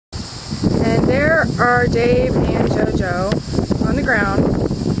And there are Dave and JoJo on the ground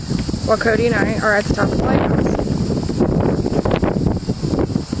while Cody and I are at the top of the lighthouse,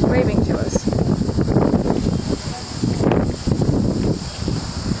 waving to us.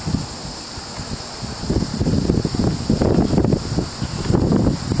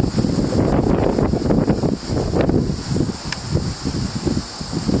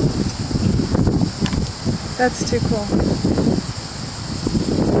 That's too cool.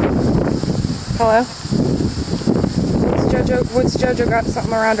 Hello? What's JoJo got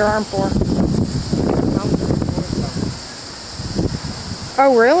something around her arm for?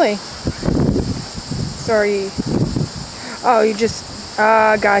 Oh, really? Sorry. Oh, you just...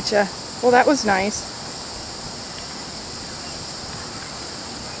 gotcha. Well, that was nice.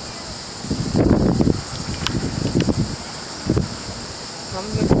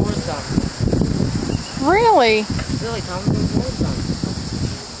 Really? Really, Tom's looking forward to something.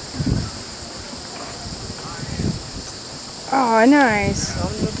 Oh, nice. Tell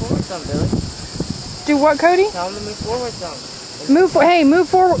him to move forward some, Billy. Do what, Cody? Tell him to move forward some. Hey, move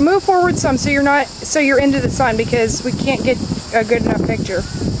forward some so you're into the sun, because we can't get a good enough picture.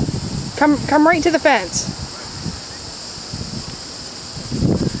 Come right to the fence.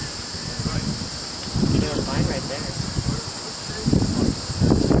 You're fine right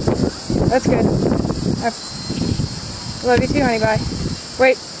there. That's good. Love you too, honey. Bye.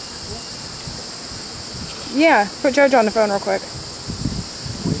 Wait. Yeah, put JoJo on the phone real quick.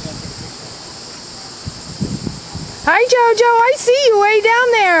 Hi, JoJo. I see you way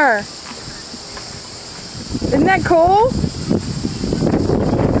down there. Isn't that cool?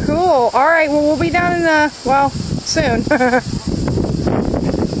 Cool. All right. Well, we'll be down in the, well, soon.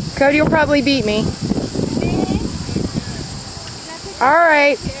 Cody will probably beat me. All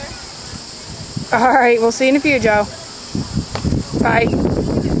right. All right. We'll see you in a few, Joe. Bye.